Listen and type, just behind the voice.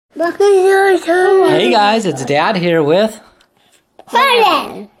Hey guys, it's Dad here with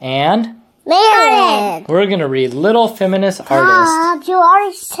Martin and Marilyn. we're going to read Little Feminist Artist. You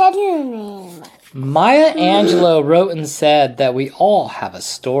already said your name. Maya Angelou wrote and said that we all have a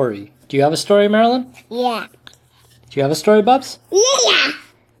story. Do you have a story, Marilyn? Yeah. Do you have a story, Bubs? Yeah.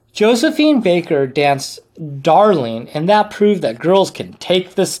 Josephine Baker danced Darling, and that proved that girls can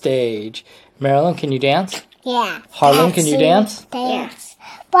take the stage. Marilyn, can you dance? Yeah. Harlan, can you dance? Dance.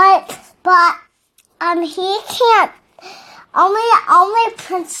 But he can't. Only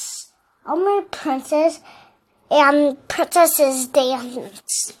princess and princesses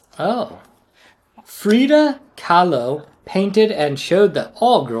dance. Oh. Frida Kahlo painted and showed that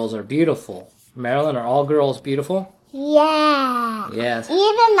all girls are beautiful. Marilyn, are all girls beautiful? Yeah. Yes.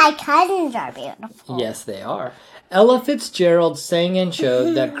 Even my cousins are beautiful. Yes, they are. Ella Fitzgerald sang and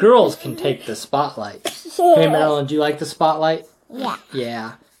showed that girls can take the spotlight. Hey, Marilyn, do you like the spotlight? Yeah.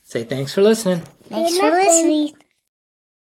 Yeah. Say thanks for listening. Thanks for listening.